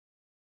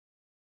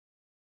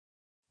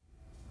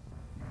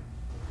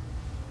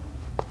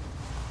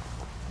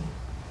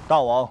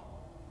大王，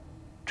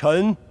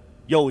臣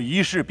有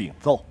一事禀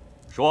奏。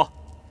说，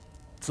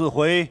此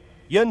回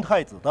燕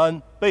太子丹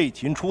被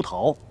擒出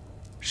逃，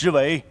实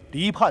为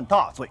离叛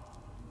大罪。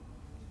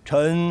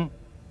臣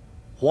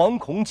惶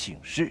恐请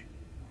示，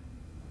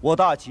我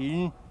大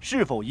秦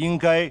是否应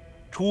该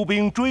出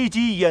兵追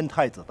击燕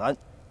太子丹，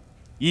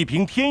以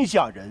平天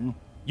下人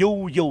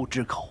悠悠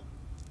之口？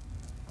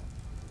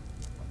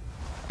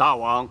大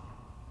王，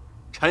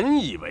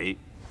臣以为，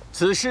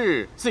此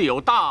事自有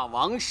大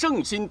王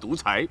圣心独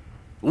裁，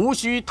无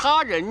需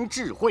他人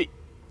智慧。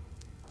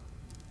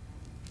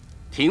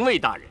廷尉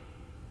大人，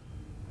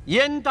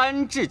燕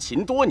丹至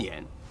秦多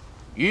年，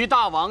与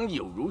大王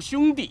有如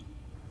兄弟。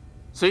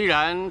虽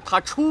然他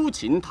出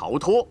秦逃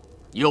脱，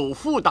有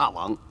负大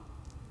王，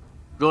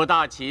若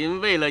大秦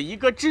为了一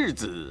个质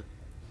子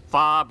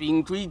发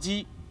兵追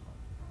击，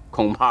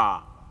恐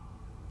怕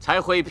才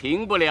会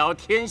平不了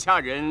天下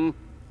人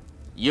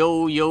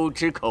悠悠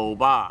之口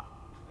吧。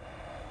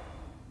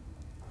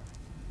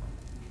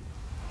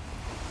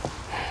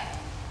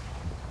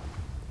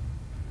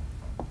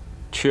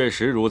确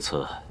实如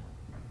此。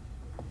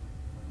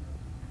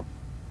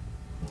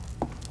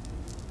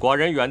寡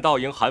人远道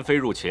迎韩非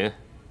入秦，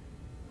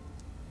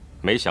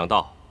没想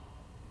到，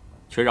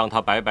却让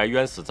他白白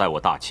冤死在我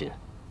大秦。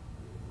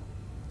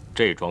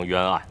这桩冤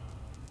案，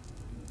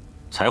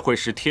才会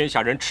使天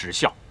下人耻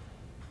笑，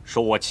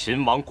说我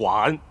秦王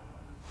寡恩。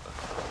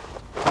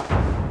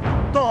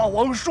大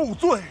王恕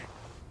罪。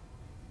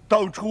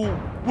当初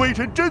微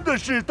臣真的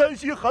是担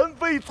心韩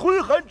非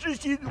存韩之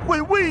心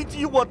会危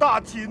及我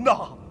大秦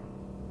呐，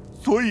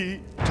所以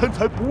臣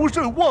才不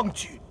慎妄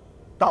举。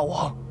大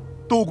王，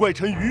都怪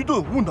臣愚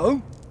钝无能，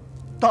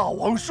大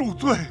王恕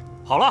罪。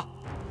好了，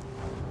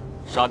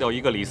杀掉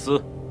一个李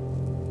斯，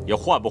也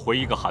换不回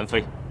一个韩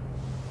非。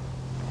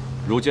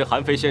如今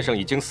韩非先生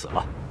已经死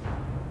了，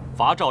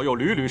伐赵又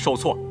屡屡受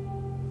挫。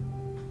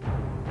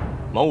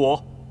蒙武，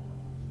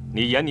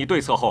你研拟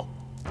对策后，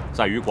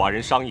再与寡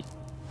人商议。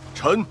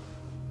臣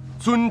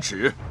遵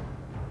旨。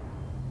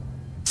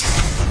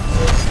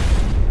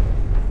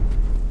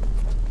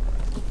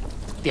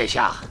殿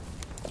下，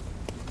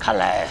看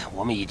来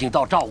我们已经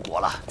到赵国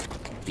了，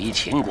离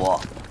秦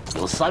国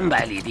有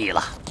300里地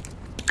了，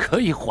可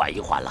以缓一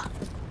缓了。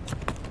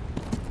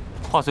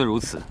话虽如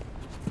此，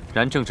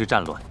然正值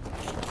战乱，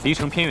离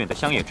城偏远的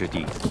乡野之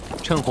地，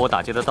趁火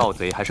打劫的盗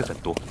贼还是很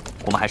多，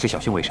我们还是小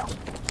心为上。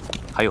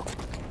还有，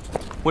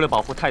为了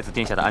保护太子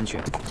殿下的安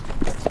全，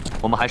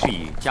我们还是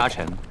以家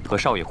臣和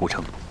少爷护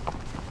城，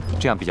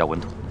这样比较稳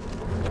妥。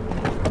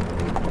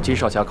金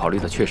少侠考虑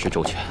的确实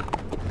周全。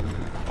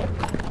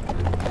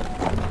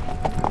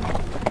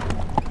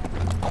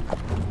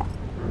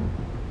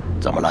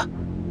怎么了？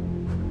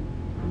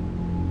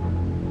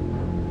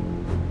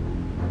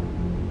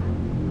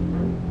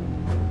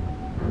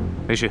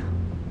没事。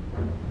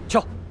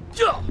撤！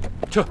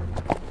撤！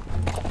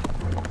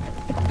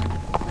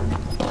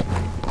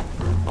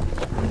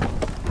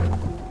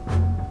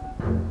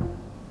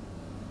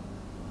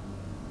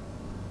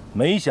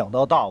没想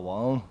到大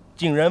王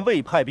竟然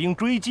未派兵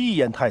追击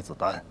燕太子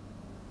丹。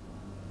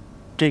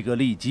这个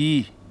骊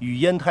姬与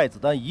燕太子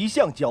丹一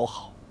向交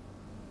好，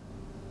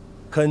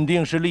肯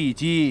定是骊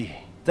姬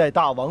在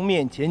大王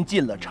面前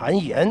进了谗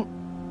言。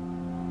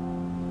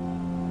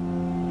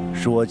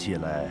说起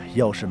来，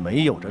要是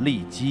没有这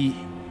骊姬，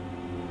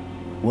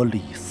我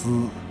李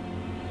斯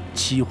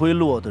岂会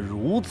落得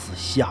如此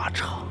下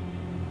场？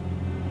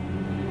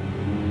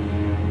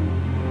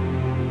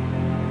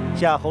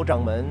夏侯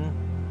掌门，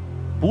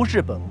不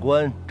是本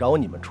官找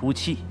你们出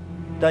气，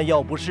但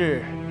要不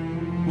是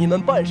你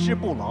们办事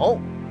不牢，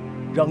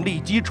让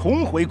骊姬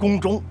重回宫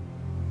中，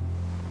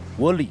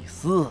我李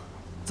斯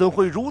怎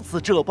会如此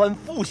这般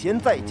赋闲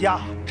在家，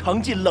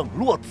尝尽冷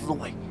落滋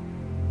味？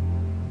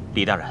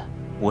李大人，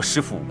我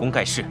师父武功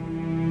盖世，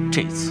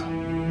这次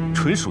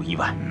纯属意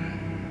外。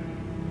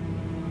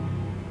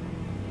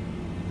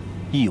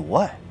意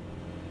外？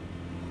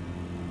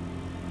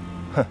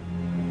哼！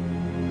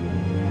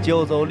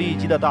救走骊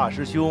姬的大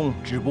师兄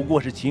只不过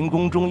是秦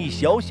宫中一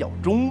小小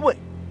中尉，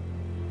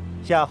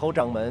夏侯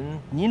掌门，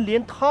您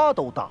连他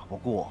都打不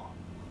过，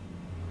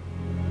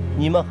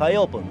你们还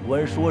要本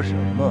官说什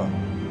么？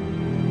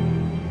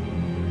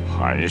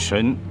韩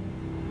申，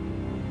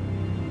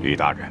李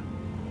大人，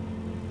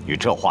你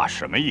这话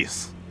什么意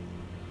思？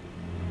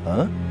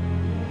嗯？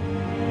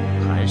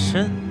韩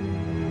申，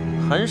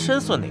韩申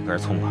算哪根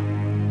葱啊？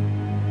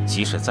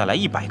即使再来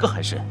100个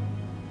韩申，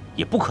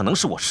也不可能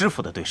是我师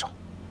父的对手。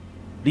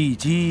骊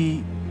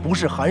姬不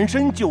是韩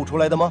申救出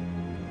来的吗？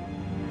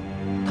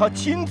他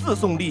亲自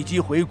送骊姬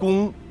回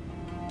宫，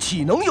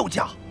岂能有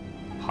假？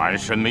韩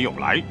申没有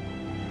来，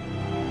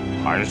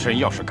韩申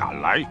要是敢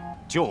来，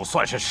就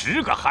算是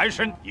10个韩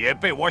申，也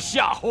被我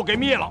夏侯给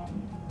灭了。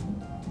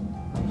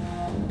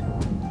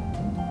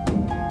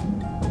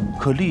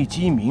可骊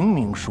姬明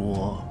明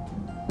说，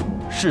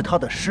是他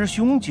的师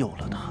兄救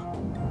了他，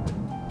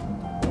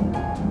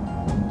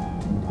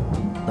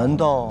难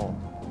道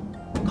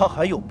他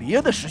还有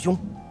别的师兄？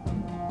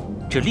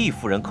这骊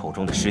夫人口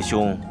中的师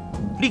兄，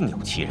另有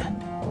其人。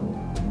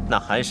那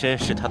韩申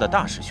是他的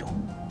大师兄，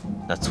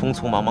那匆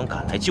匆忙忙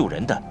赶来救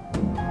人的，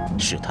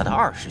是他的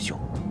二师兄，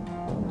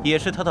也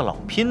是他的老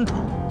姘头，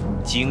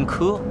荆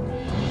轲。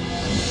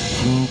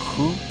荆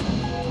轲，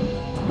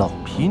老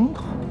姘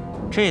头。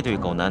这对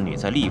狗男女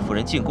在厉夫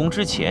人进宫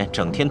之前，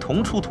整天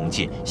同出同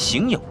进，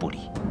形影不离，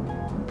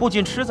不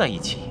仅吃在一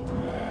起，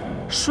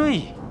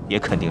睡也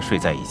肯定睡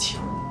在一起。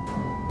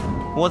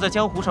我在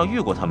江湖上遇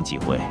过他们几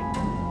回，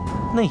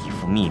那一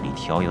副蜜里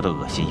调油的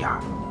恶心样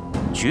儿，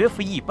绝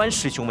非一般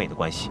师兄妹的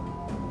关系。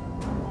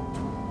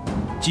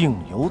竟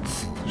有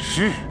此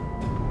事！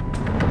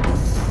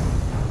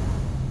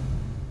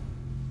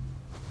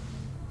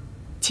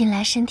近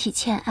来身体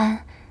欠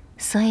安，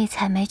所以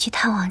才没去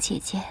探望姐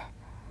姐。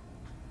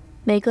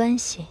没关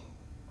系，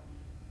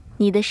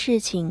你的事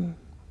情，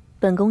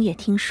本宫也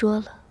听说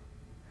了。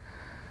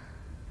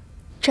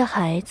这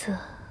孩子，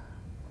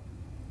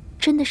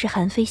真的是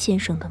韩非先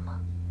生的吗？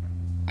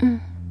嗯。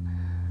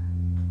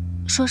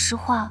说实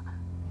话，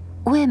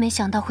我也没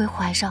想到会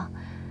怀上，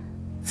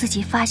自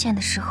己发现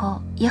的时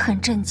候也很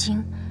震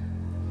惊。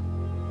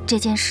这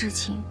件事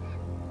情，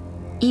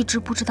一直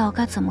不知道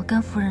该怎么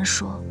跟夫人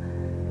说。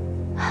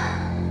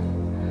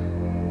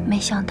没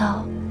想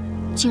到，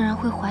竟然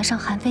会怀上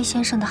韩非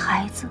先生的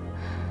孩子。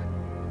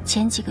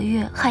前几个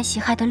月害喜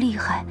害得厉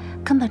害，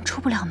根本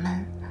出不了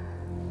门。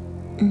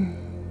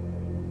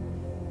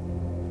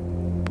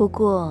不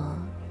过，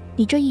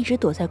你这一直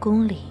躲在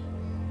宫里，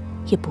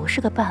也不是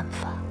个办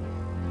法。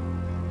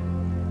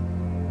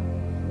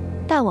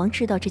大王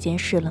知道这件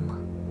事了吗？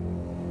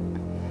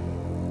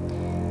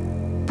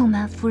不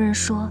瞒夫人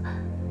说，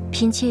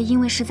嫔妾因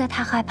为实在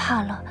太害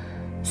怕了，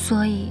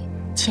所以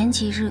前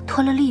几日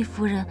托了厉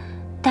夫人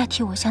代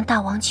替我向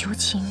大王求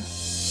情。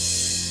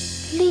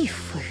厉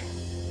夫人，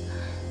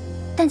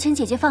但请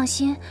姐姐放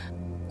心，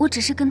我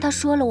只是跟她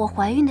说了我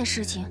怀孕的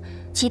事情，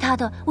其他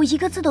的我一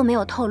个字都没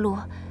有透露。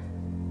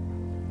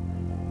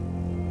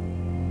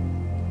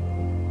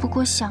不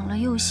过想了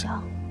又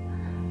想，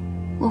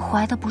我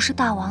怀的不是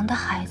大王的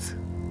孩子，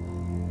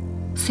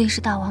虽是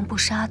大王不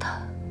杀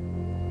他，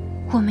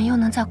我们又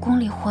能在宫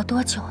里活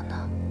多久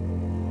呢？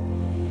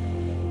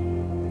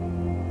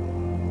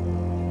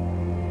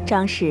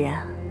张氏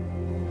啊，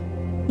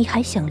你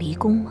还想离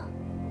宫吗？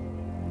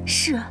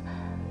是，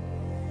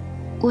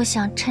我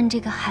想趁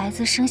这个孩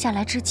子生下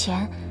来之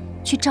前，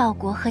去赵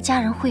国和家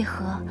人会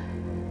合。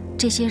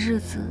这些日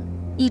子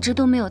一直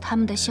都没有他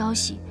们的消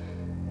息，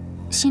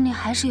心里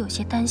还是有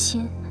些担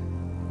心。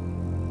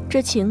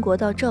这秦国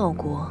到赵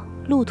国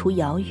路途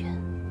遥远，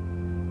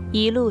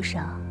一路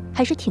上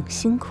还是挺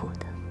辛苦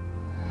的。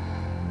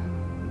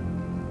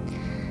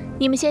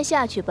你们先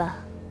下去吧。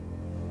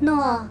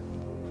诺。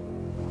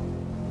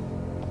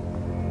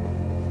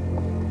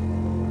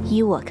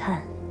依我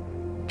看，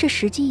这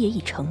时机也已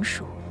成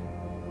熟，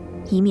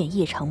以免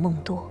夜长梦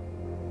多。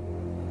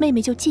妹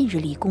妹就近日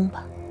离宫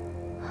吧。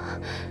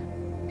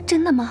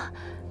真的吗？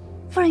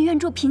夫人愿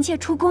助嫔妾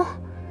出宫。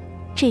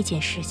这件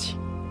事情，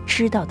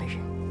知道的人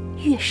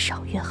越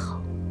少越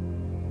好。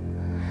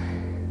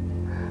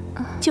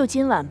就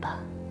今晚吧，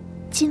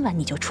今晚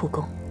你就出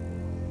宫。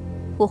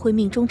我会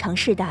命中常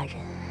侍大人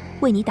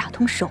为你打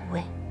通守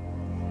卫，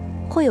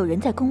会有人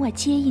在宫外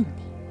接应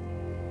你，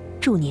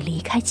助你离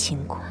开秦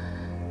国。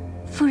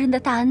夫人的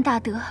大恩大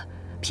德，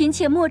嫔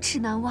妾没齿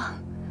难忘。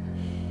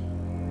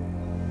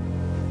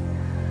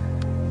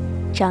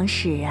张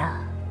氏啊，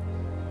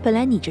本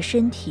来你这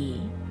身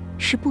体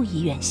是不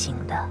宜远行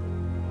的，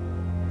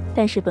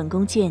但是本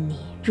宫见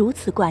你如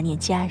此挂念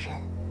家人，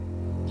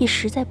也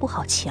实在不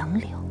好强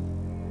留。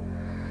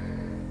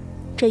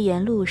这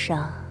沿路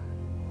上，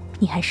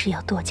你还是要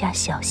多加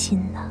小心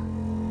呢。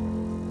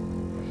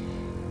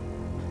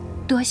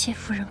多谢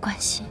夫人关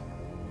心。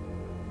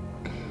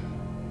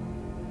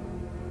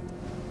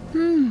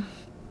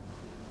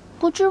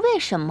不知为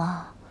什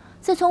么，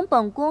自从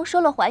本宫收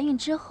了怀孕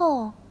之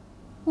后，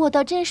我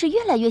倒真是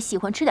越来越喜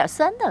欢吃点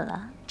酸的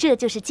了。这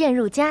就是渐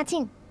入佳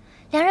境，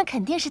两人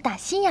肯定是打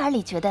心眼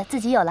里觉得自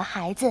己有了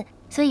孩子，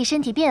所以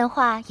身体变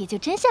化也就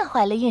真像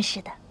怀了孕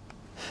似的。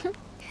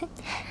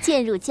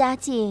渐入佳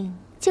境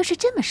就是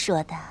这么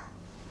说的。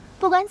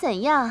不管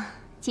怎样，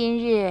今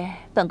日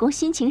本宫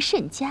心情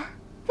甚佳，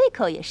胃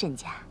口也甚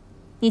佳。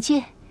你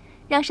去，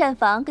让膳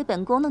房给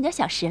本宫弄点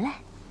小食来。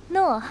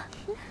诺。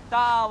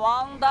大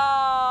王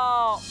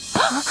到！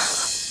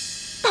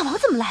大王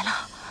怎么来了？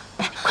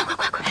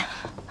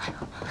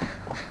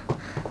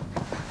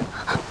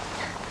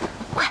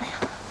快！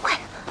快！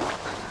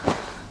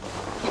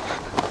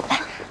来，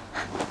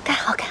盖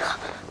好！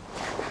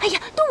哎呀，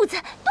肚子，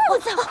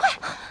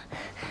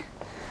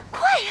快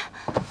呀！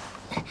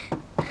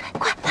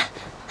快！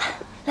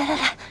来！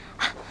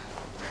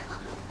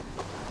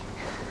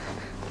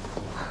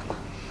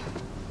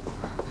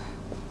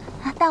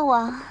大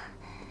王。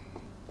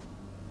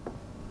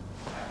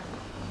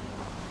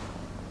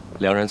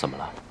良人怎么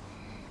了？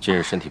今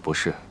日身体不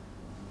适？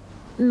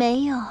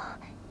没有，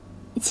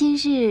今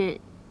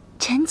日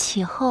晨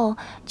起后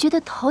觉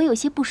得头有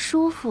些不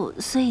舒服，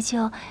所以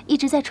就一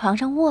直在床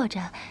上卧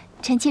着，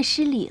臣妾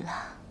失礼了。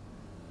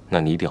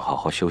那你一定好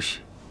好休息。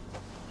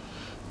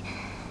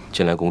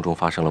近来宫中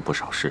发生了不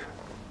少事，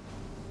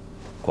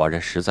寡人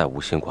实在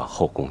无心管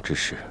后宫之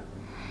事。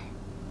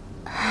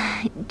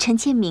臣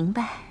妾明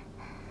白。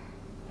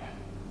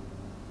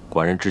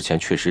寡人之前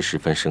确实十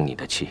分生你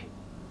的气，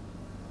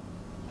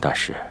但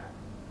是，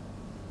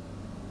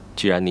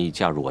既然你已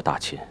嫁入我大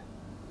秦，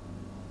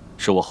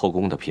是我后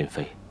宫的嫔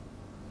妃，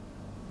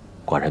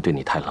寡人对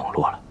你太冷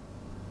落了。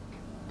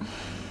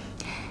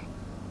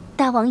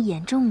大王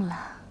言重了。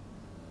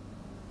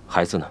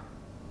孩子呢？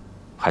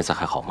孩子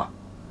还好吗？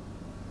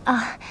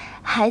啊，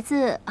孩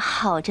子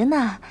好着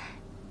呢，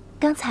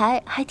刚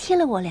才还踢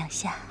了我2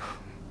下。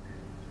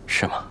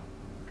是吗？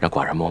让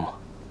寡人摸摸。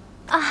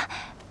啊，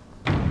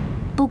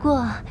不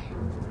过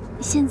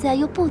现在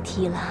又不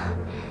踢了，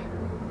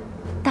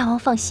大王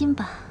放心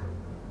吧。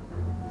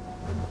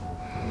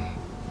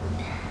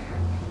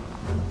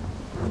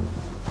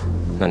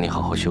那你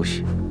好好休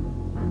息，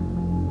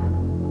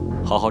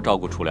好好照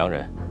顾储粮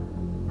人，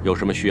有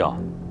什么需要，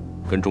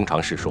跟中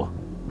常侍说。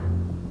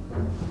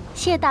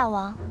谢大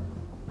王，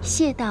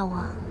谢大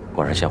王。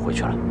寡人先回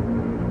去了。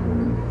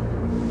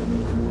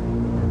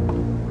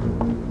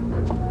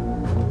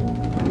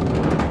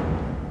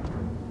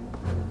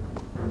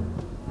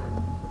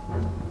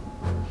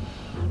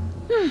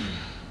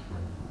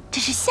真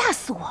是吓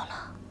死我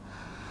了！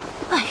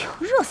哎呦，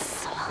热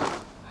死了！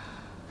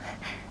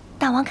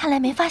大王看来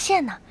没发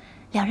现呢，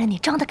两人你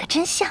装的可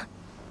真像。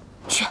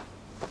去。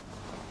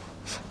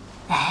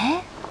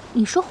哎，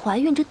你说怀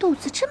孕这肚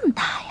子这么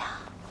大呀，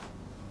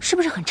是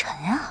不是很沉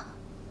啊？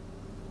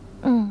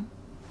嗯，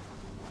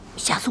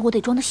下次我得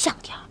装得像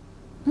点儿。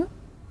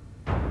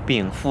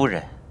禀夫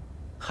人，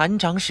韩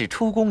长史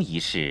出宫一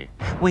事，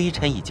微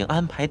臣已经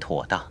安排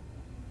妥当。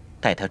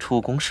待他出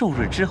宫数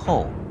日之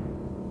后，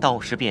到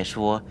时便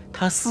说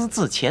他私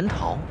自潜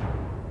逃。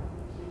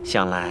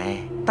想来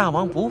大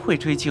王不会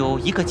追究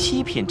一个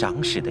7品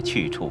长史的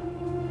去处。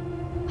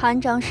韩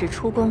长史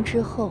出宫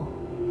之后，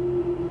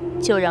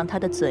就让他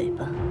的嘴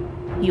巴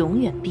永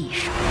远闭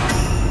上。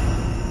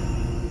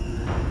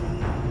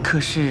可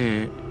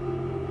是，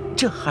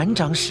这韩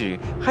长史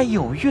还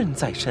有孕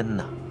在身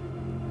呢。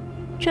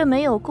这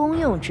没有公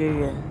用之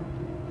人，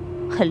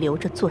还留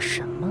着做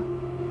什么？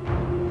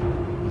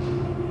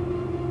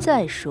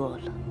再说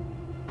了，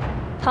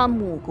他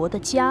母国的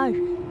家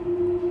人，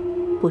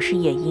不是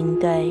也应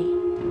该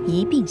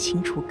一并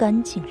清除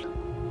干净了？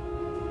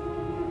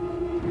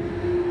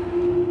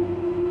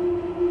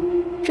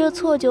这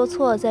错就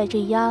错在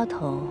这丫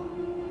头，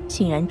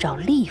竟然找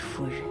厉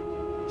夫人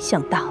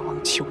向大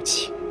王求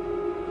情，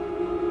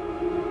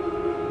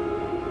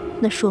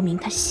那说明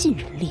她信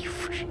任厉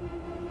夫人。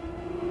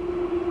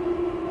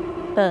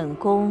本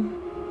宫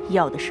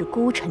要的是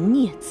孤臣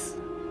孽子，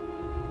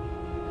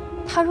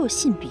他若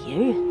信别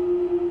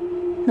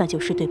人，那就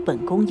是对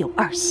本宫有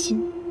2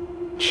心。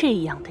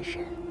这样的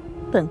人，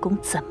本宫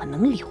怎么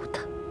能留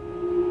他？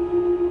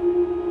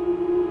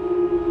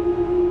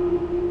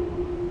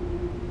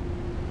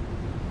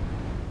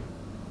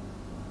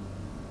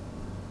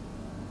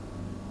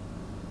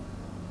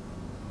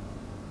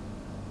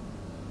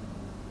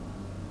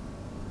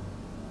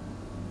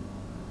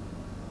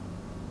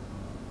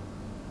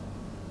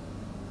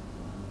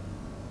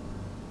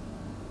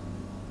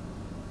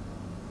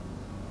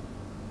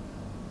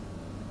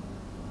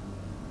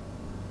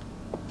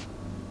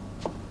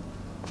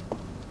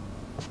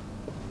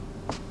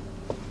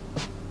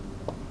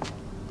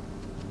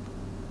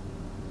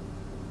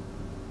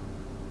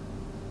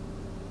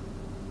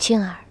青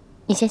儿，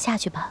你先下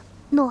去吧。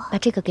诺。把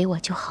这个给我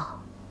就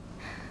好。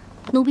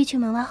奴婢去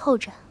门外候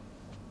着。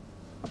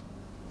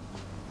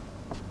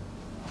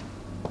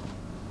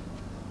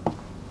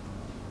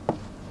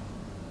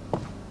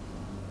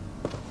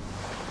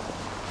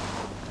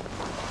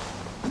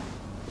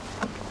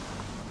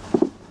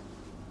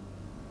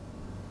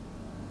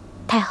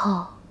太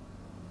后。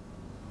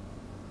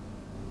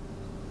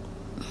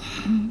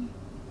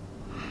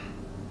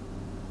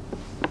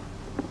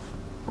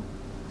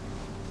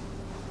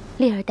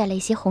丽儿带了一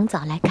些红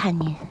枣来看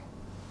您。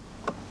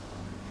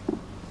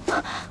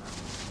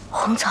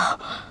红枣，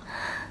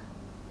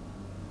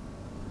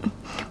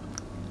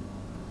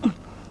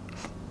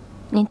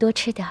您多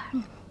吃点儿。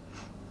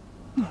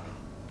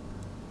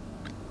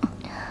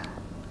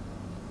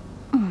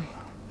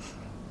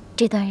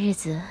这段日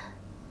子，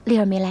丽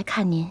儿没来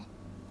看您，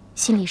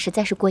心里实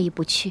在是过意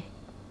不去。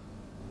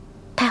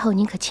太后，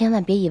您可千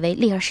万别以为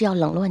丽儿是要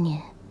冷落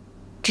您，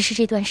只是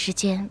这段时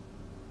间，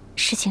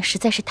事情实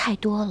在是太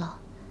多了。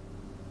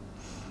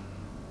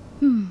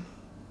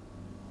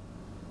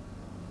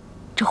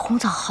这红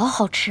枣好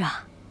好吃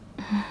啊，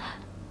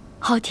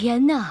好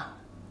甜呐。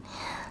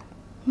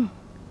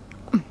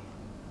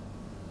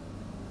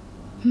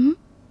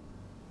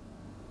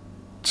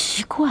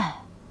奇怪，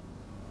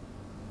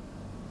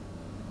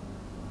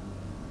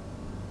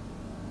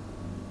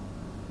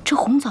这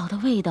红枣的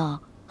味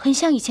道很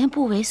像以前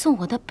不韦送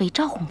我的北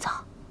诏红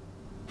枣，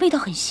味道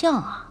很像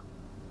啊。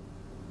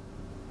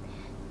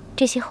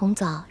这些红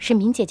枣是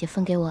明姐姐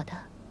分给我的，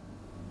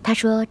她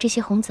说这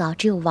些红枣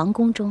只有王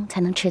宫中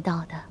才能吃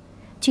到的。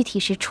具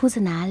体是出自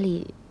哪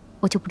里，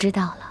我就不知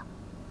道了。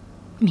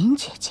敏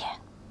姐姐，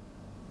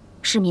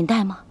是敏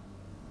代吗？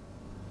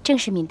正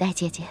是敏代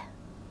姐姐。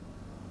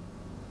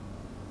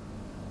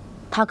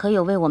她可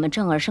有为我们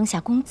正儿生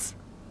下公子？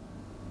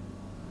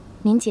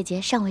敏姐姐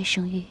尚未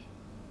生育。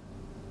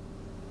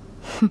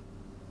哼，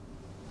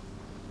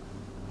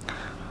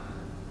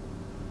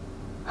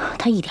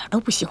她一点都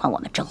不喜欢我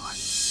们正儿。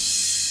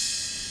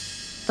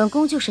本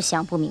宫就是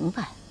想不明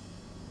白，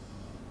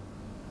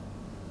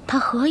她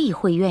何以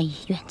会愿意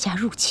远嫁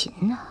入秦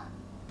呢？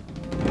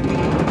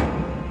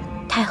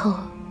太后，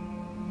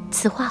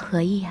此话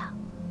何意啊？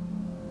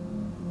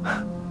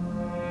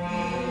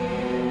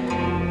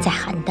在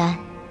邯郸，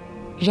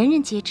人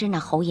人皆知那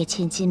侯爷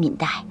千金敏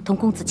代同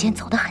公子谦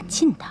走得很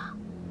近的。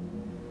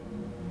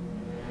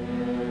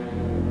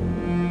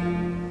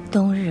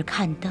冬日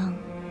看灯，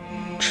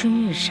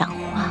春日赏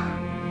花，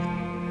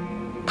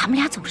他们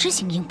俩总是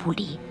形影不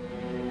离，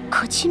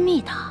可亲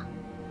密的。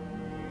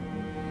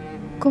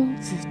公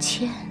子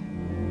谦，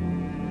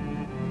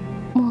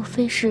莫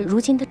非是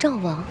如今的赵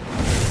王？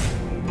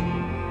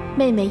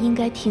妹妹应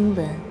该听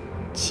闻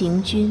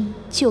秦军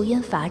救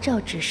燕伐赵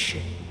之事。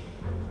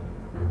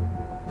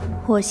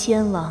或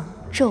先王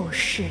骤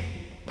逝，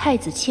太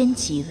子谦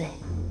即位。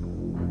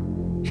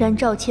然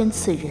赵谦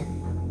此人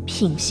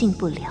品性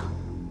不良，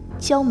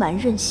骄蛮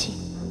任性，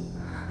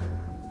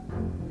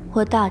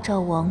我大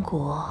赵亡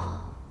国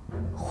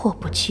祸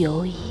不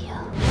久矣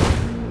啊！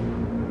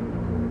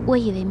我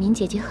以为敏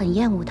姐姐很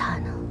厌恶他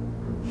呢。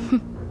哼。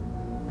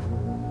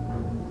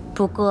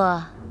不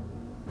过，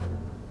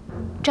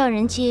赵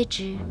人皆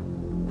知，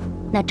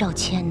那赵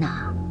谦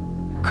呐，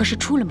可是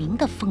出了名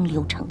的风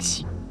流成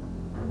性。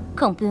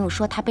更不用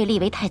说他被立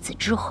为太子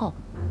之后，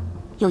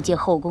又借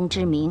后宫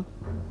之名，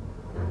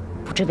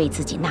不知为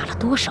自己纳了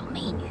多少美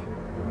女。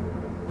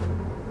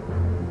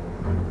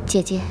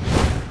姐姐，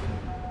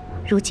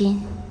如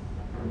今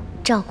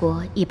赵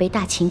国已被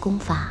大秦攻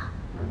伐，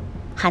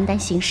邯郸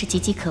形势岌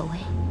岌可危，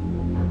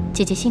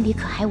姐姐心里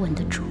可还稳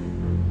得住？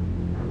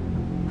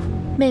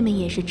妹妹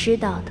也是知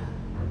道的，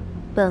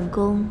本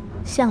宫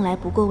向来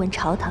不过问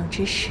朝堂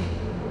之事。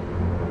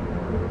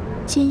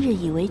今日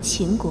已为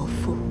秦国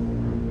父，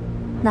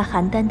那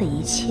邯郸的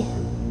一切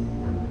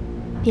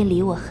便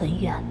离我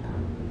很远了。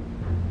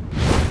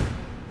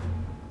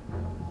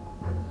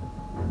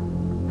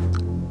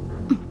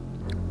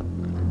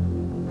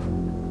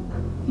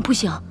不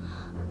行，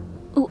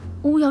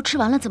我要吃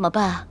完了怎么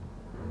办？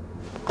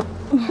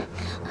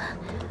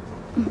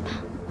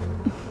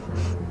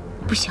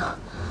不行，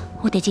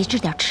我得节制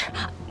点吃。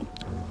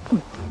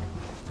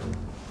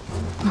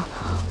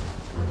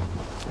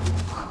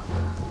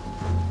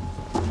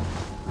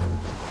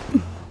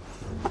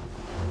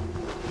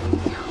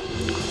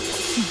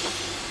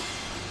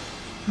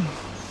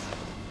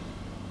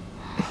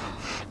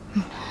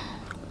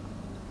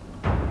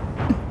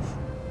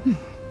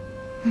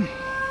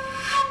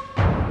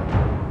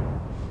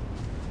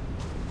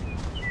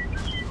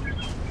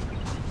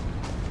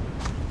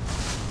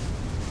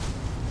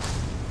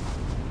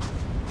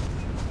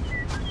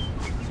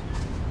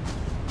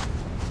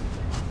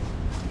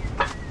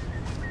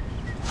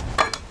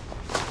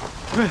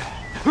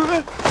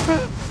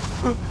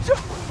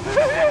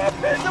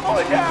怎么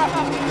回事？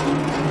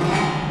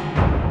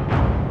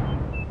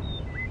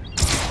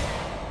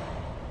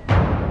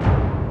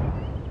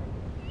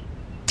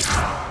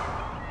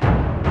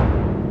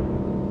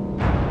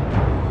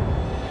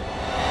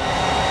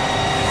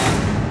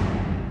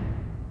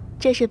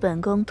这是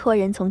本宫托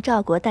人从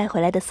赵国带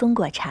回来的松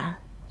果茶，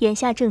眼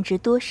下正值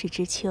多事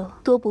之秋，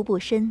多补补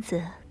身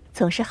子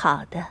总是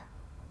好的。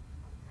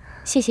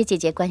谢谢姐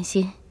姐关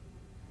心。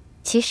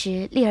其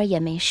实丽儿也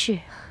没事。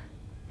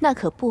那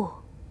可不，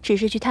只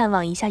是去探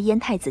望一下燕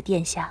太子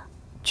殿下，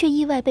却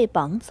意外被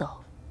绑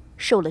走，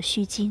受了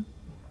虚惊，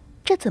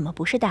这怎么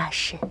不是大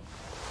事？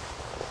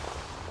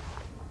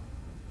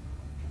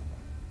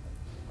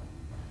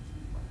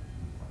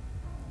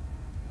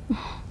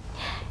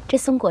这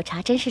松果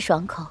茶真是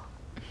爽口，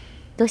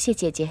多谢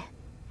姐姐，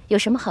有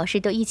什么好事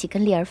都一起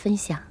跟丽儿分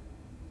享。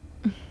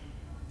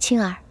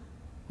青儿，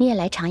你也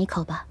来尝一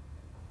口吧。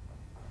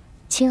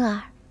青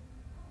儿。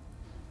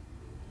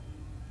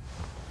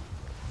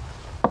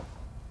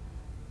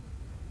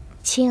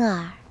青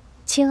儿，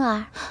青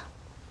儿，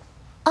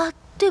啊，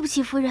对不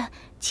起，夫人，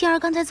青儿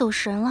刚才走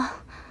神了。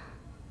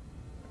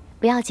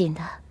不要紧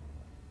的，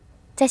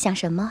在想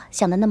什么？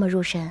想得那么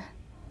入神？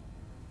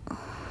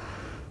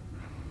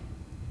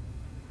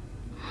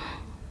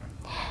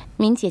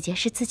敏姐姐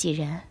是自己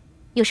人，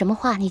有什么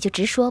话你就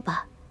直说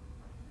吧。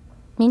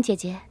敏姐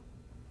姐，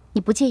你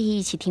不介意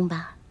一起听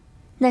吧？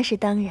那是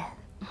当然。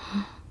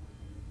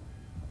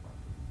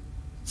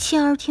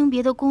青儿听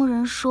别的宫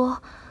人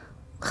说，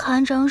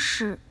韩长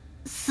史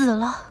死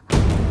了。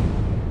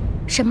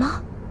什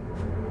么？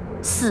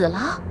死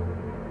了？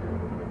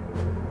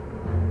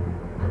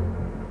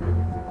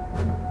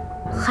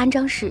韩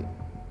长史，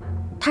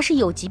他是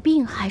有疾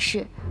病还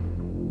是？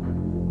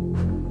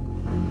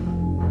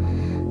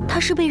他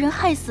是被人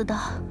害死的。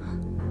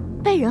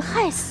被人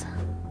害死？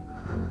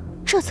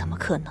这怎么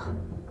可能？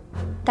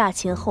大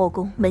秦后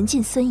宫门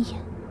禁森严，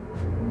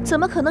怎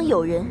么可能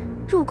有人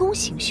入宫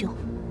行凶？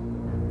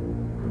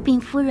禀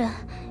夫人，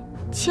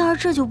青儿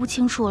这就不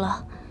清楚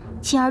了。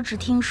青儿只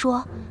听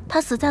说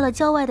他死在了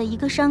郊外的一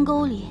个山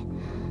沟里，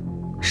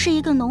是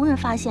一个农人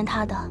发现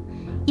他的。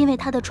因为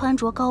他的穿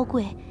着高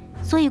贵，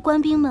所以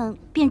官兵们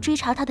便追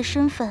查他的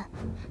身份，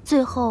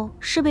最后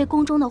是被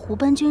宫中的虎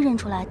贲军认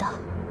出来的。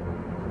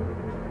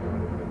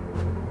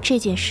这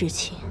件事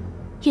情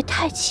也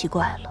太奇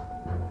怪了。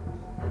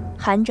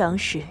韩长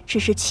史只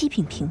是七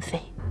品嫔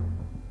妃，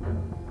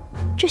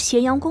这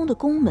咸阳宫的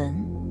宫门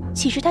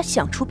岂是他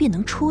想出便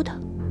能出的？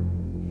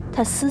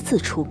他私自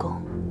出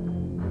宫，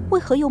为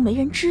何又没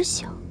人知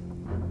晓？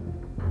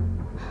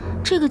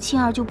这个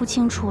青儿就不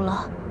清楚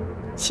了。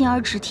青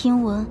儿只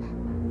听闻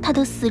他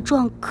的死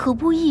状可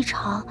不异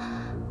常，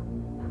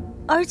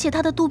而且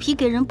他的肚皮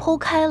给人剖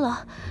开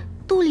了，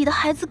肚里的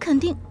孩子肯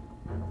定……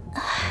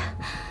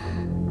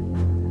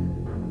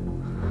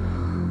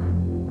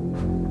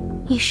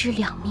一尸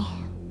两命，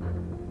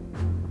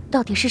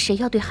到底是谁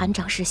要对韩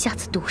长史下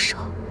此毒手？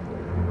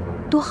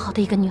多好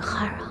的一个女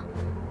孩啊！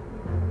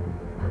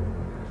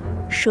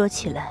说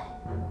起来，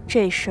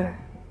这事儿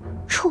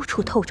处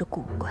处透着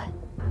古怪。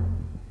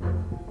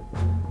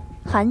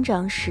韩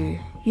长史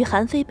与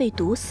韩非被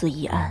毒死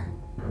一案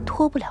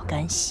脱不了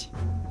干系，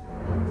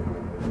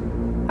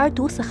而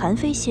毒死韩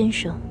非先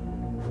生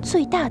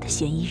最大的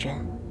嫌疑人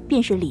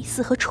便是李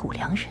斯和楚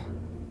良人。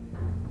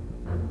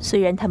虽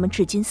然他们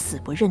至今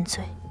死不认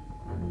罪，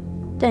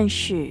但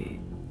是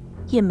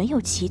也没有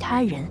其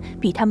他人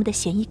比他们的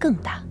嫌疑更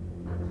大。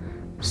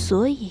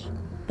所以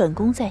本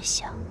宫在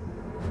想，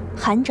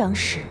韩长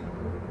史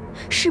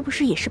是不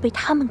是也是被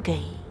他们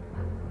给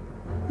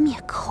灭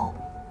口？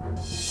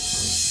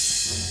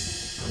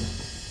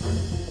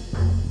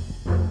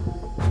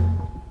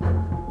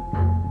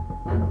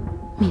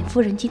敏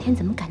夫人今天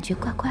怎么感觉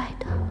怪怪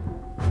的？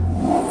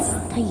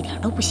她一点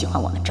都不喜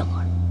欢我们正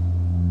儿。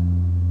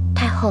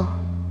太后，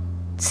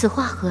此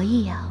话何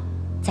意啊？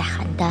在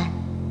邯郸，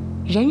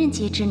人人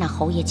皆知那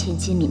侯爷千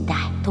金敏黛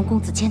同公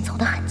子坚走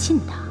得很近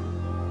的。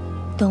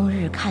冬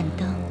日看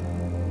灯，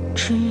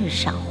春日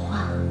赏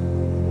花，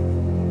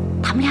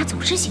他们俩总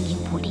是形影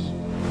不离，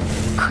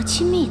可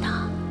亲密的。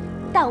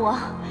大王，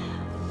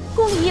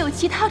宫里也有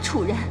其他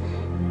楚人，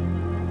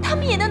他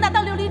们也能拿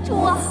到琉璃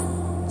珠啊。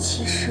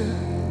其实，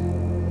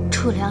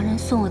楚良人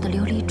送我的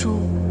琉璃珠，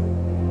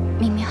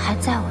明明还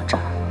在我这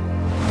儿。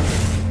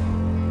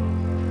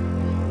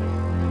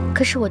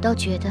可是我倒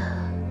觉得，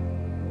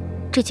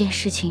这件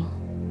事情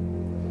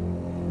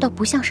倒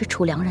不像是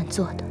楚良人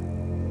做的。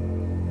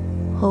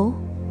哦，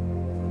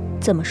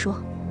怎么说？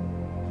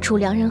楚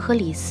良人和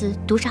李斯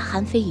毒杀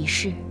韩非一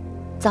事，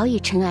早已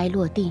尘埃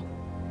落定，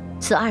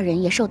此二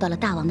人也受到了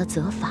大王的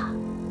责罚。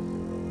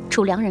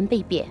楚良人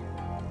被贬，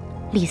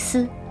李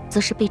斯则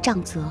是被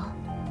杖责。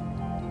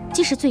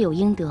既是罪有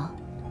应得，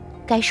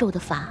该受的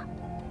罚，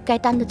该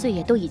担的罪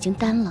也都已经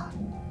担了。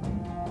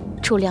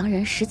楚良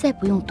人实在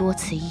不用多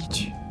此一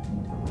举，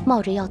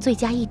冒着要罪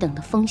加一等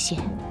的风险，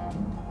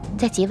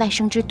在节外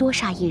生枝多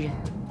杀一人。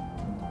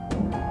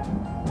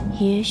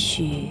也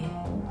许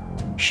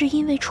是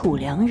因为楚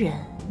良人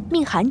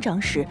命韩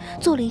长史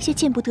做了一些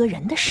见不得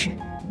人的事，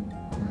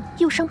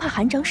又生怕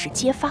韩长史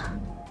揭发，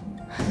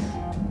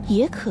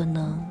也可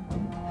能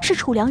是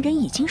楚良人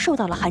已经受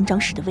到了韩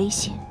长史的威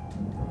胁，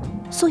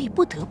所以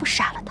不得不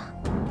杀了他。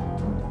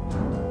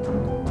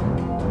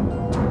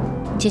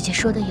姐姐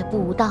说的也不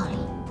无道理，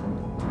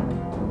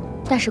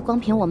但是光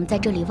凭我们在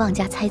这里妄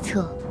加猜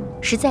测，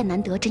实在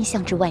难得真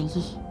相之万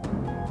一。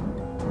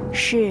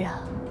是啊，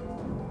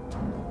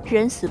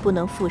人死不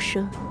能复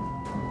生，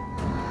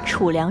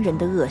楚良人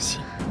的恶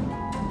行，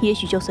也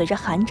许就随着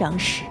韩长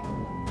史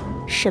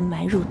深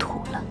埋入土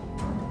了。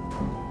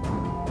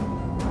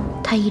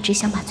他一直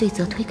想把罪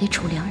责推给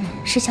楚良人，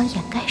是想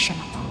掩盖什么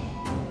吗？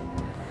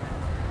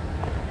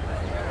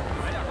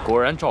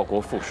果然赵国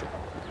富庶，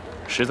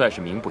实在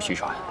是名不虚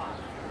传。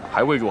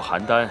还未入邯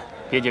郸，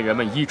便见人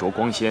们衣着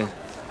光鲜，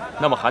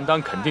那么邯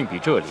郸肯定比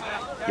这里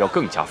要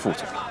更加富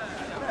足了。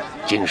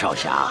金少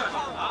侠，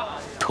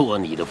托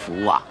你的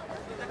福啊，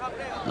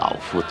老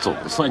夫总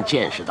算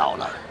见识到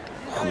了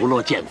葫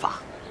芦剑法。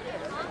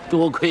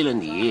多亏了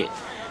你，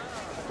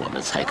我们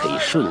才可以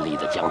顺利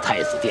地将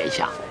太子殿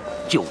下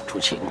救出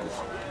秦国。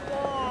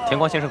田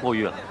光先生过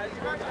誉了，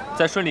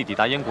在顺利抵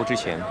达燕国之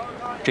前，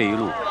这一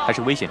路还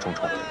是危险重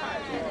重，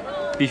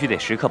必须得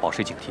时刻保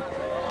持警惕。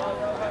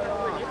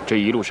这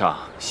一路上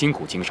辛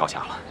苦金少侠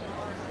了，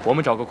我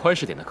们找个宽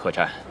适点的客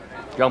栈，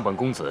让本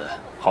公子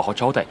好好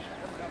招待你。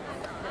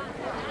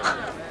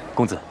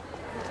公子，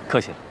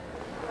客气了。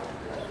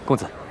公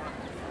子，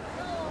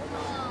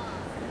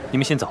你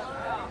们先走，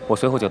我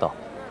随后就到。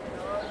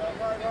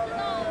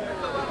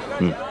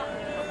嗯。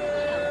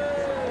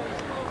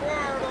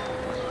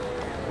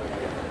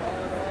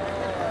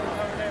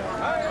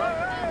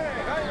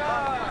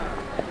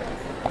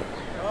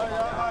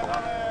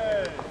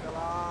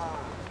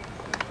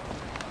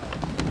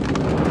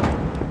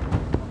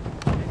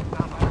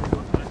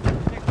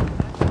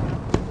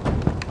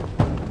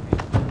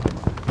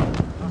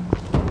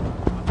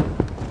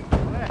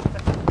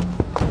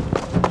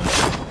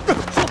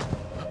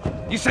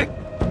谁？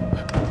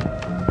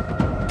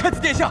太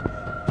子殿下！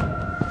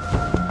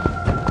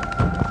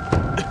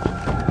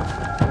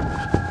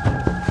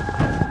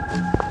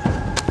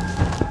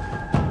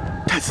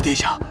太子殿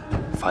下，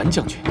樊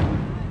将军。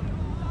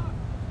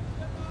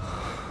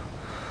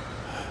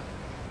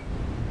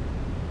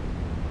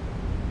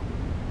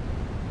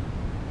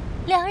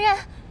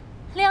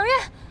 良人，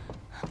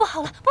不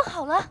好了，不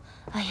好了！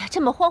哎呀，这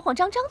么慌慌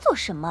张张做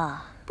什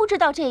么？不知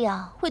道这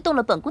样会动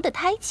了本宫的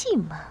胎气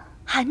吗？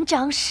韩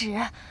长史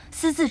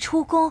私自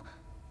出宫，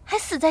还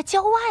死在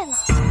郊外了。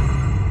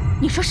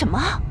你说什么？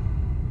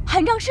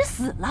韩长史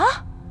死了？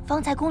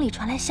方才宫里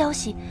传来消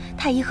息，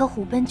太医和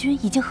虎贲君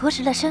已经核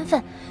实了身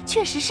份，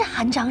确实是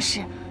韩长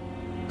史，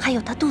还有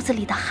他肚子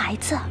里的孩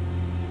子。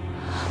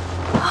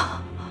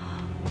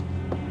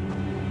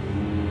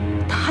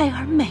胎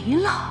儿没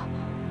了。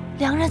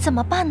 良人怎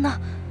么办呢？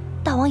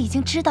大王已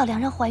经知道良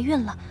人怀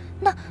孕了，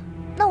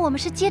那我们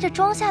是接着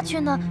装下去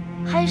呢，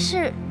还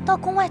是到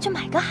宫外去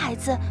买个孩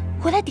子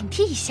回来顶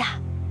替一下？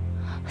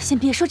先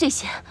别说这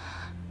些，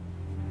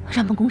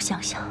让本宫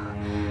想想，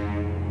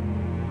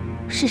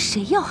是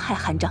谁要害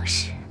韩长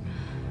史？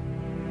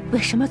为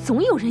什么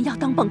总有人要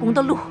挡本宫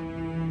的路？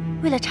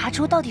为了查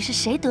出到底是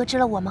谁得知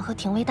了我们和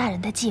廷尉大人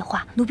的计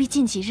划，奴婢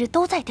近几日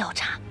都在调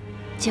查，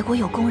结果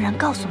有宫人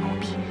告诉奴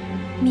婢，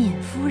敏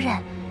夫人。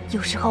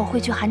 有时候会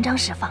去韩长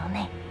史房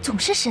内，总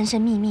是神神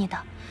秘秘的，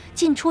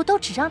进出都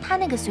只让他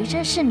那个随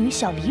身侍女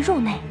小黎入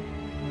内。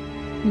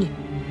敏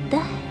代，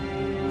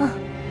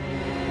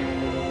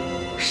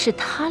是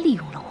他利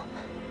用了我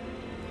们。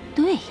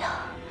对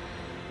呀，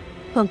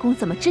本宫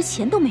怎么之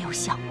前都没有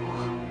想过？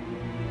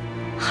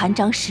韩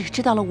长史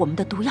知道了我们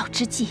的毒药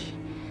之计，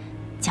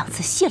将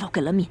此泄露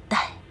给了敏代，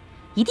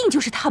一定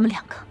就是他们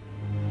两个，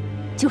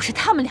就是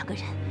他们两个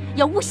人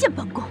要诬陷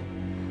本宫。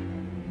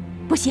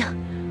不行。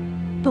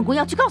 本宫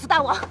要去告诉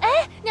大王。哎，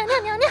娘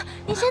娘，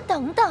您先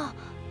等等，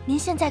您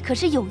现在可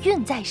是有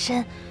孕在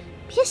身，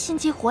别心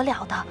急火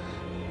燎的，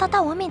到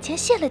大王面前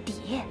泄了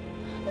底，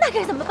那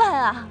该怎么办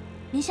啊？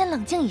您先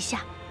冷静一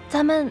下，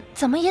咱们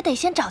怎么也得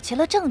先找齐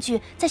了证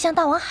据，再向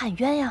大王喊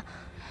冤呀。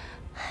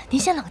您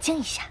先冷静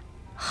一下。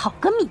好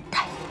个敏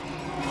代，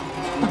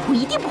本宫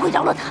一定不会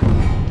饶了他。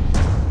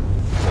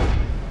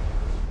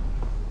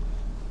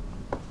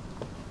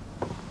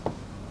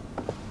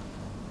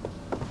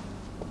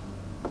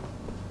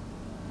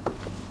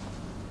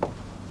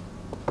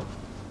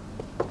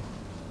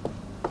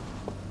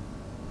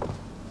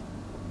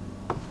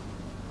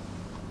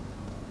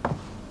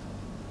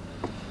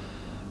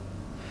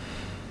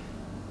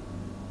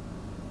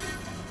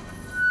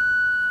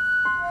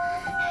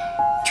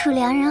 楚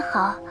良人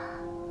好，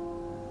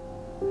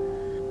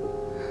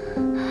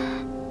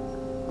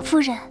夫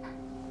人，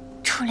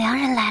楚良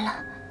人来了。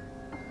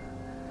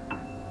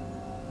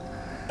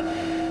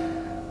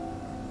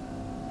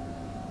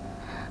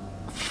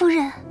夫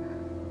人，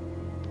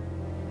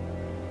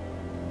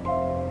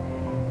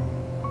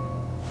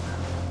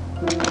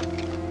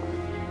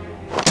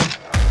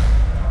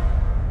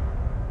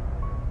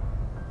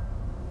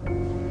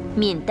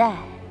敏代，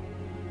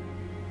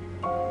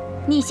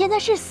你现在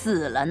是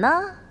死了呢？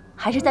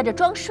 还是在这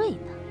装睡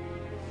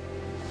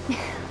呢？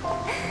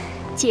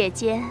姐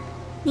姐，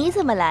你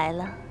怎么来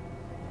了？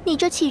你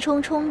这气冲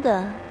冲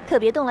的，可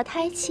别动了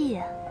胎气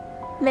啊！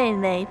妹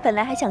妹本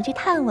来还想去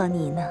探望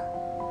你呢。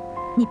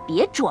你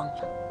别装了，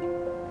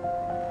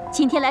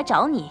今天来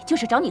找你就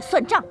是找你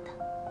算账的。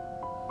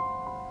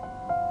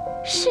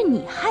是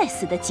你害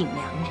死的景良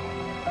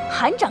人，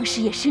韩长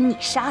史也是你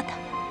杀的。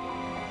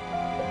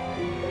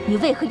你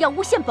为何要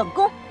诬陷本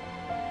宫？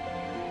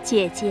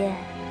姐姐。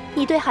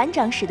 你对韩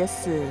长史的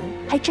死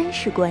还真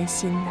是关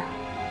心呢，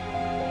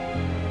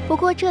不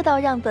过这倒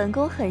让本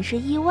宫很是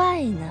意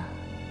外呢。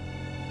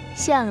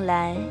向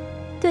来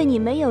对你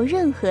没有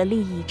任何利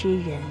益之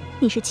人，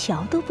你是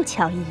瞧都不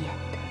瞧一眼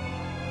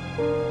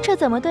的，这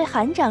怎么对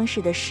韩长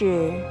史的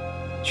事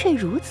却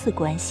如此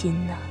关心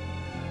呢？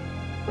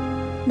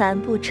难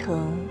不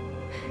成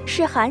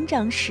是韩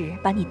长史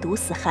把你毒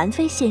死韩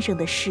非先生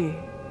的事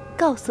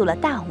告诉了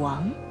大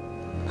王？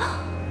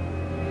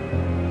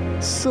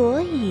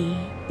所以。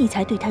 你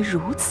才对他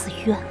如此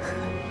怨恨，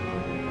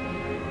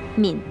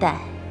敏代，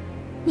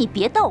你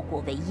别倒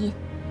果为因，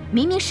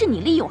明明是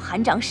你利用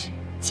韩长史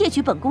窃取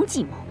本宫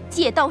计谋，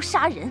借刀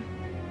杀人。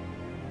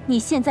你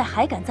现在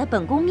还敢在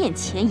本宫面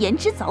前言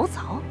之凿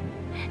凿？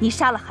你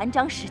杀了韩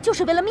长史就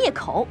是为了灭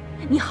口，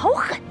你好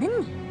狠啊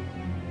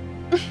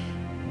你！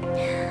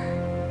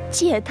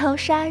借刀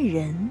杀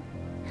人，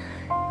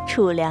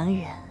楚良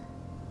人，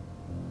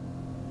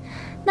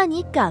那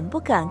你敢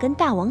不敢跟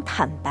大王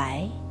坦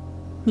白？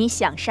 你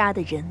想杀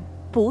的人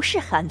不是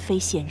韩非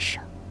先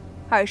生，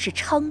而是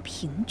昌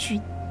平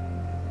君。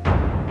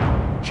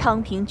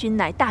昌平君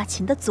乃大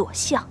秦的左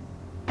相，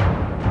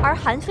而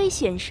韩非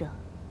先生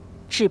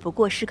只不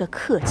过是个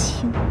客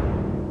卿。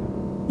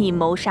你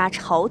谋杀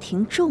朝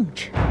廷重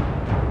臣，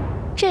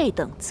这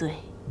等罪，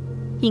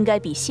应该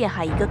比陷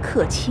害一个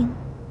客卿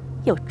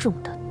要重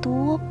得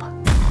多吧？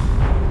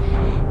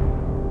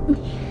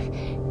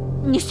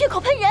你血口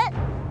喷人！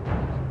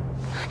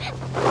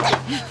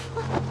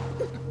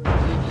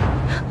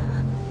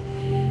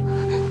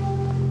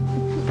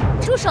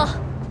住手！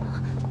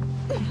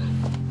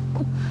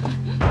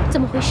怎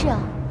么回事啊？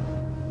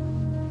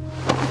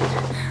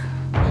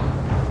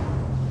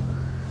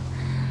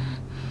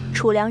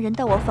楚良人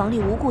到我房里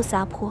无故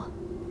撒泼，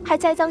还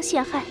栽赃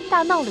陷害，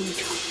大闹了一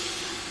场，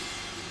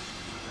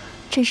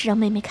真是让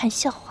妹妹看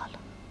笑话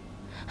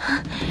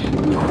了。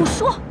你胡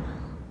说！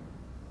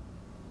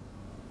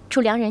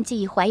楚良人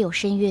既已怀有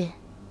身孕，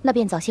那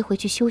便早些回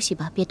去休息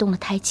吧，别动了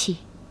胎气。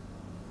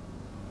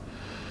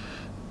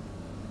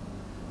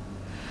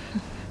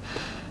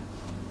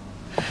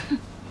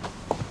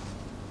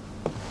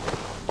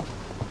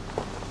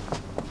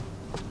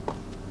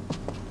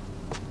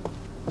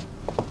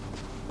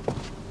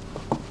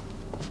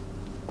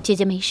姐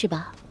姐没事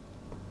吧？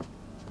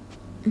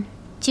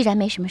既然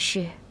没什么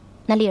事，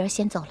那丽儿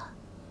先走了。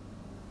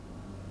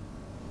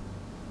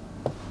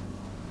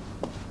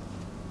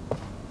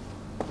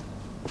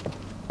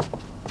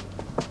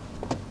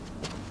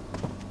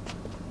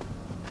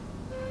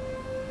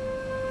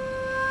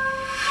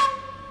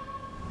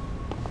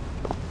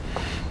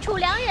楚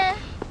良人，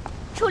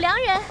楚良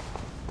人，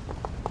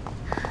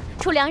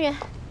楚良人。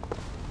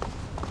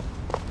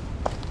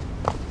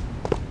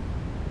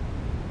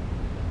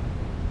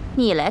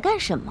你来干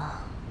什么？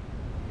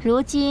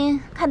如今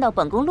看到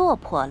本宫落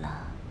魄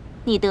了，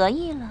你得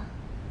意了？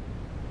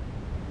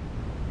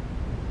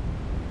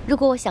如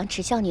果我想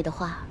耻笑你的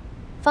话，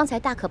方才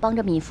大可帮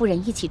着闵夫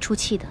人一起出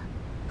气的，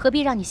何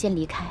必让你先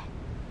离开？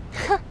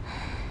哼，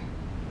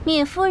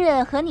闵夫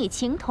人和你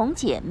情同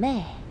姐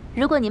妹，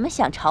如果你们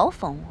想嘲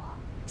讽我，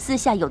私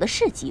下有的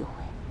是机会，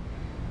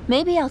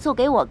没必要做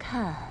给我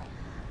看。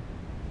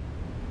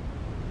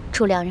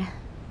楚良人，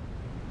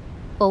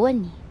我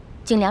问你。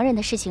景良人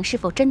的事情是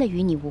否真的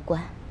与你无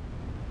关？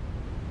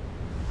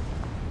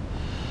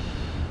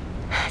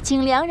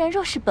景良人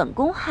若是本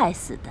宫害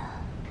死的，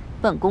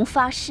本宫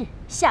发誓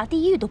下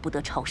地狱都不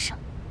得超生。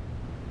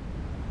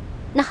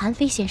那韩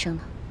非先生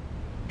呢？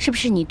是不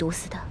是你毒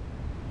死的？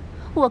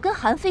我跟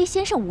韩非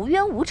先生无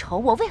冤无仇，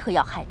我为何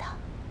要害他？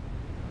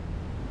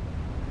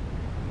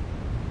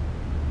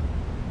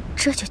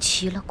这就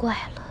奇了怪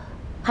了。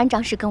韩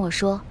长史跟我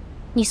说，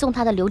你送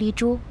他的琉璃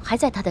珠还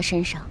在他的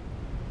身上。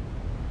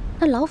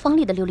那牢房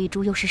里的琉璃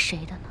珠又是谁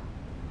的呢？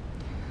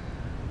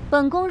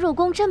本宫入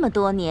宫这么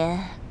多年，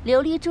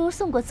琉璃珠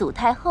送过祖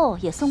太后，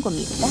也送过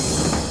敏黛，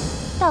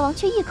大王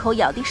却一口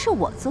咬定是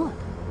我做的，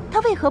他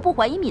为何不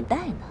怀疑敏黛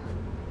呢？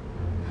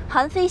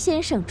韩非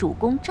先生主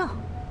公赵，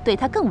对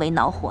他更为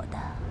恼火的，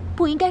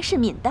不应该是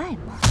敏黛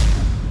吗？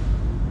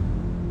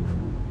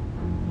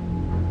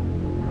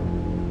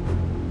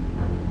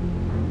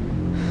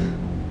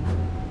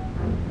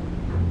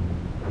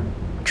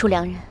楚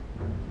良人，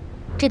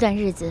这段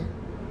日子。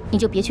你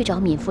就别去找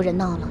闵夫人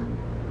闹了，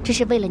这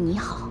是为了你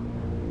好。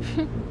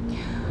哼，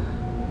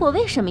我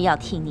为什么要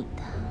听你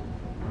的？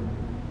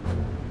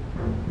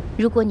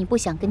如果你不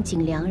想跟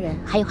景良人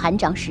还有韩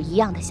长史一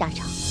样的下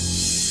场，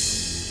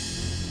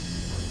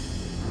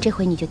这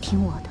回你就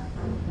听我的。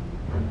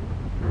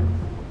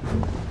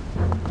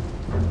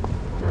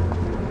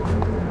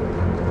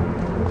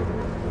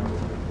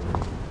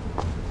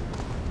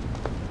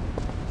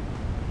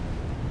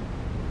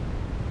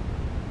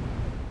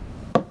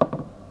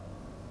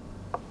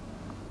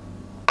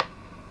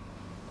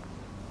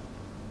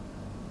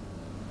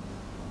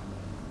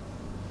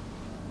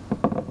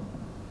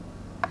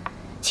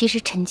其实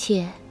臣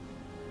妾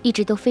一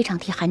直都非常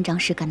替韩长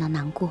史感到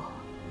难过。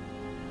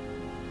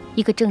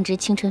一个正值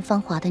青春芳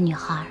华的女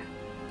孩，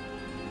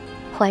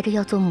怀着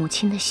要做母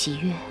亲的喜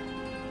悦，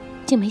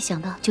竟没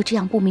想到就这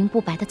样不明不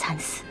白的惨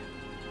死。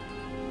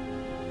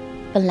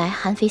本来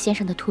韩非先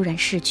生的突然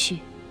逝去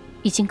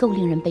已经够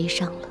令人悲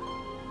伤了，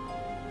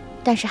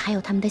但是还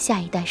有他们的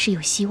下一代是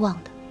有希望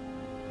的，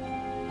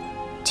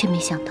却没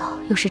想到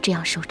又是这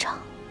样收场，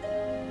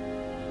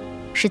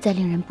实在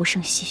令人不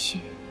胜唏嘘。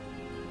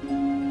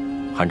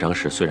韩长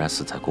史虽然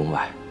死在宫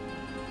外，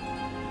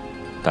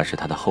但是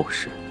他的后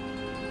事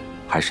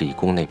还是以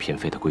宫内嫔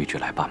妃的规矩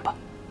来办吧。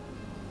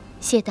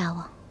谢大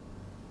王，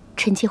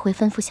臣妾会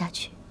吩咐下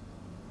去。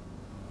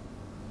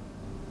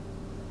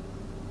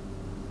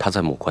他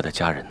在母国的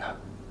家人呢？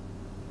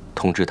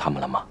通知他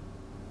们了吗？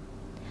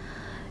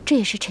这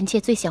也是臣妾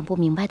最想不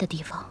明白的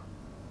地方。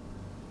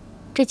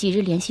这几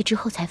日联系之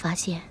后才发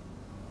现，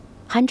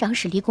韩长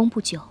史离宫不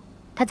久，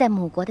他在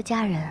母国的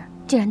家人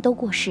竟然都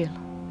过世了。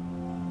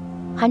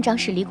韩长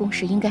史离宫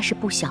时应该是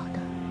不小的，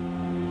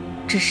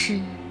只是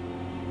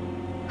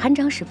韩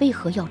长史为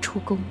何要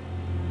出宫，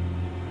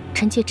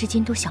臣妾至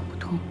今都想不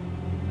通。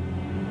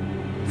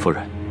夫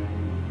人，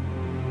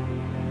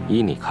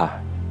依你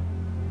看，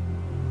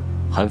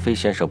韩非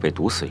先生被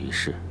毒死一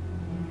事，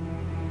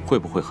会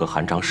不会和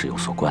韩长史有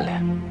所关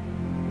联？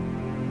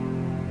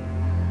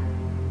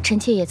臣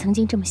妾也曾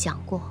经这么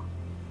想过，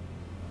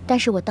但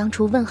是我当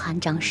初问韩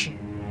长史，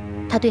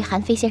他对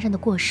韩非先生的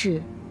过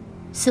世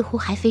似乎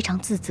还非常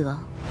自责。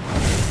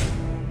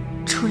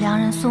楚良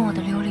人送我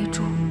的琉璃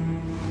珠，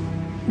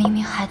明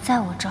明还在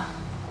我这儿。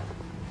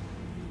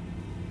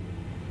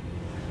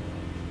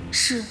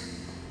是，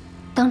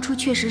当初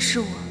确实是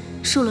我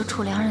受了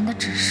楚良人的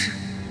指示，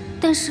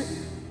但是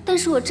但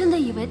是我真的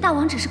以为大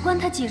王只是关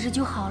他几日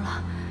就好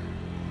了。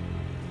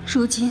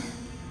如今，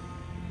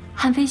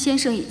韩非先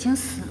生已经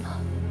死了，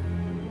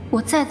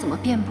我再怎么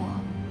辩驳，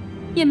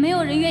也没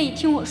有人愿意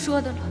听我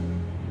说的了。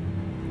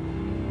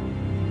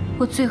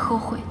我最后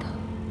悔的，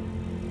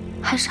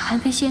还是韩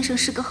非先生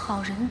是个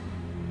好人。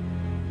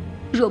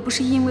若不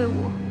是因为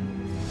我，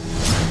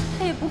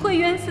他也不会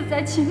冤死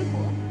在秦国。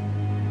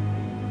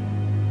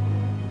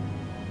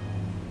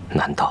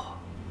难道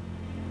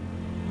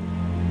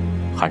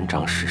韩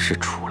长史是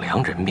楚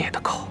良人灭的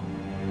口？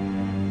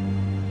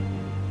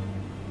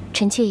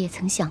臣妾也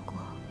曾想过，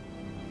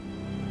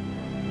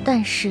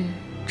但是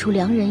楚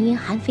良人因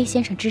韩非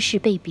先生之事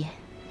被贬，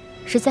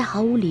实在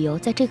毫无理由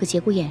在这个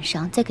节骨眼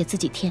上再给自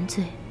己添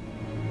罪。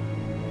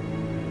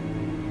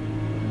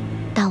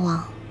大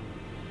王，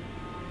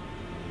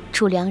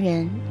楚良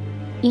人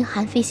因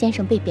韩非先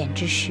生被贬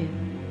之事，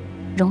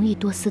容易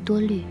多思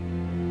多虑，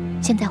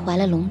现在怀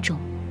了龙种，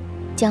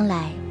将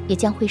来也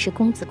将会是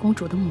公子公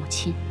主的母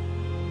亲。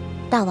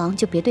大王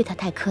就别对他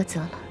太苛责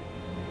了。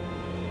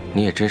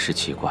你也真是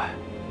奇怪，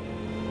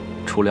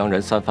楚良人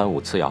3番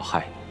5次要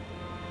害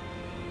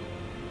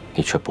你，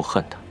你却不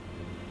恨他，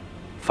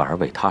反而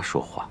为他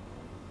说话。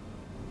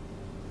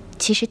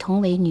其实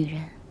同为女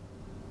人，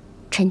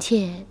臣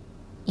妾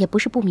也不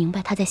是不明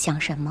白他在想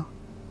什么。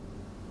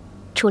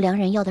楚良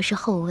人要的是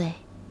后位，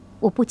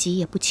我不急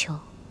也不求，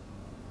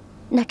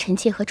那臣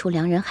妾和楚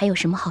良人还有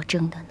什么好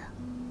争的呢？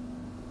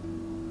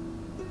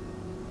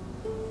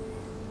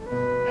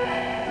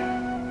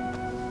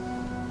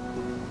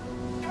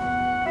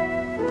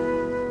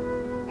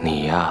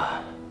你呀，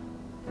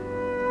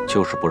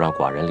就是不让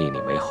寡人立你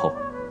为后。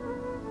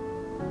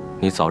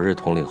你早日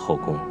统领后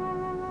宫，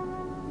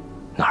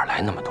哪来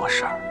那么多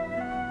事儿？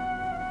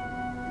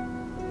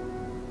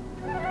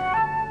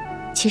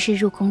其实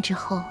入宫之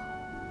后，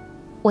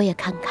我也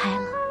看开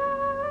了，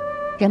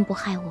人不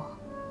害我，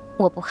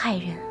我不害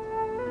人。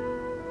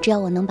只要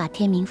我能把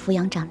天明抚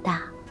养长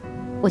大，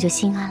我就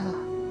心安了。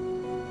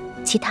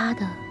其他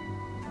的，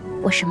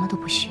我什么都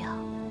不需要。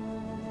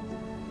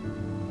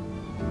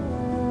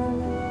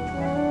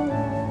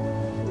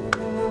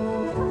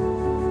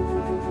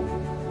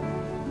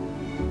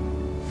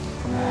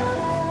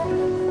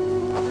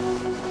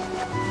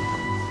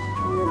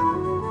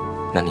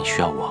那你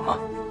需要我吗？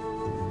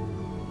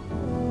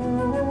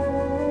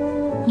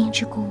明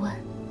知故问。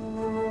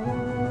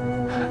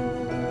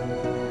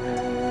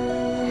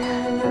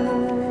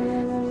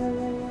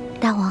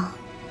大王，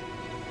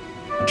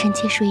臣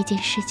妾说一件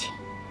事情，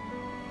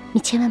你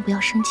千万不要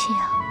生气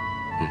啊。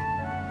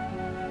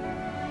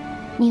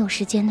你有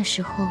时间的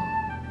时候，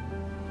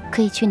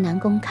可以去南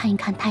宫看一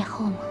看太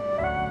后吗？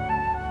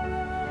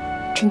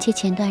臣妾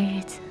前段日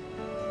子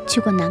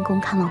去过南宫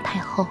看望太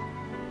后，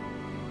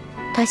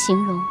她形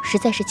容实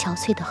在是憔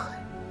悴得很，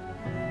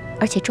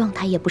而且状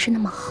态也不是那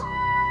么好。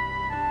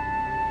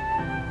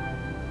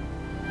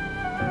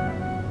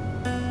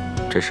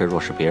这事若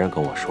是别人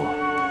跟我说，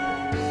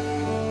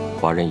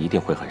寡人一定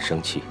会很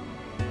生气。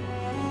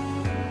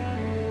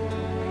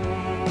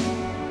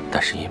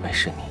但是因为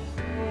是你，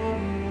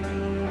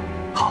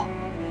好，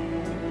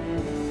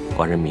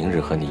寡人明日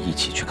和你一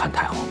起去看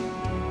太后。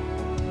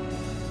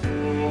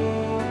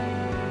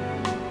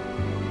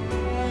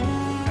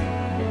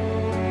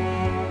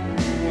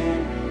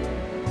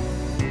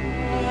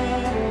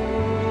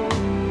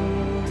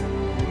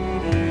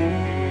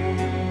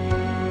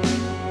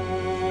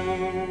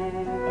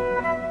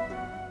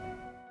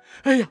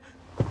哎呀，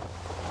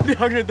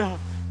良人呐，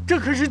这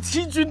可是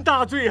欺君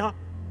大罪啊，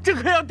这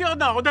可要掉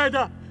脑袋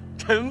的。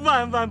臣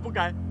万万不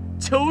敢，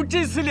求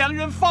这次良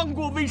人放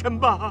过微臣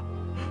吧。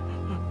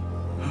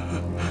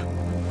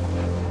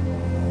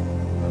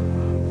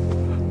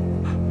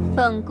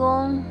本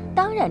宫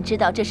当然知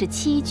道这是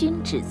欺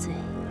君之罪，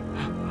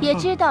也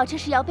知道这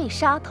是要被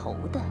杀头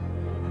的。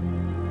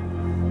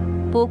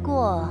不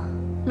过，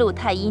陆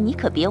太医，你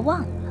可别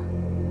忘了，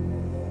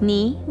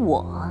你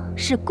我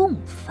是共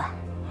犯。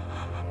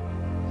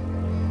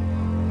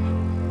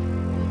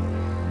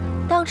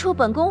当初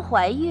本宫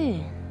怀孕，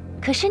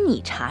可是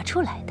你查出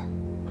来的。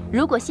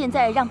如果现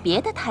在让别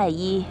的太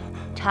医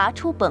查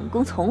出本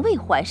宫从未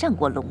怀上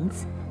过龙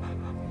子，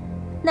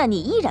那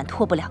你依然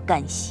脱不了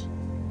干系，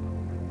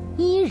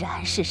依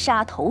然是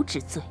杀头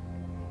之罪。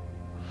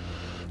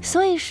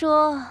所以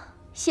说，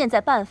现在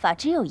办法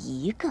只有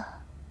一个。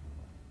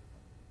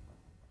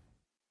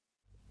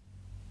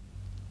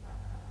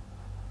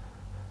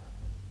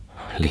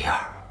丽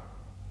儿，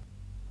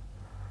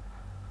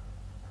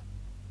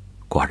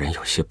寡人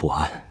有些不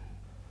安，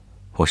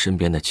我身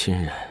边的亲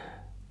人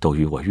都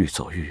与我愈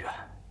走愈远。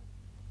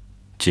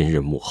今日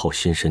母后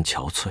心神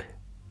憔悴，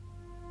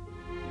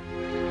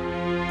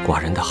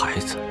寡人的孩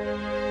子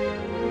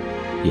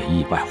也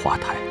意外滑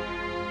胎，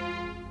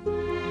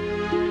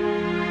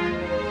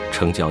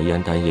丞教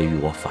燕丹也与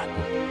我反目，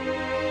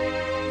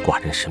寡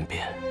人身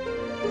边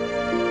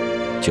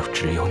就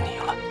只有你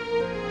了。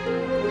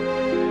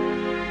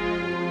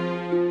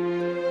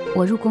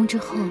我入宫之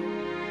后，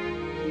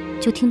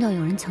就听到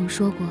有人曾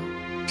说过，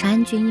长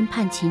安君因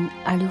叛秦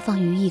而流放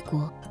于异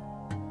国。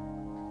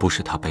不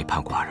是他背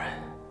叛寡人，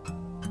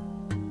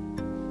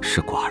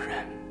是寡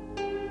人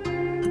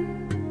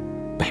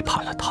背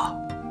叛了他。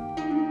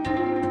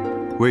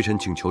微臣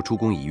请求出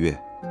宫一月，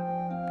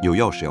有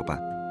要事要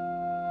办，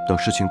等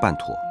事情办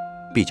妥，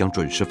必将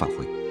准时返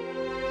回。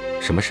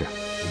什么事？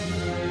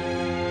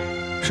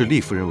是厉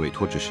夫人委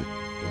托之事，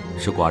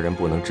是寡人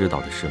不能知道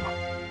的事吗？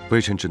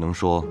微臣只能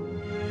说，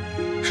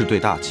是对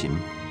大秦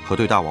和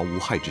对大王无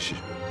害之事。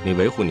你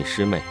维护你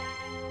师妹，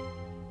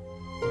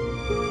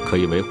可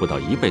以维护到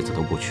一辈子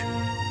都不娶，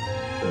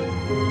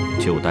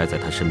就待在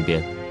她身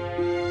边，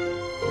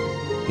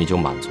你就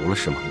满足了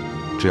是吗？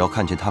只要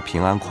看见她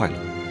平安快乐，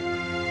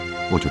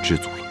我就知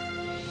足了。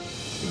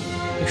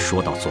你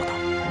说到做到。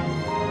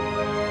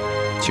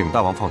请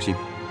大王放心，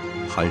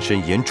韩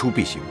申言出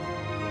必行。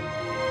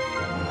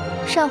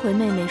上回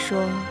妹妹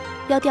说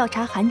要调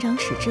查韩长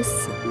史之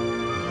死，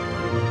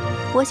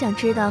我想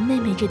知道妹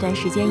妹这段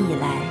时间以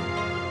来，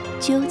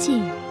究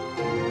竟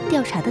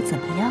调查的怎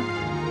么样？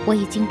我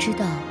已经知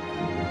道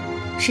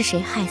是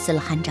谁害死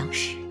了韩长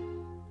史。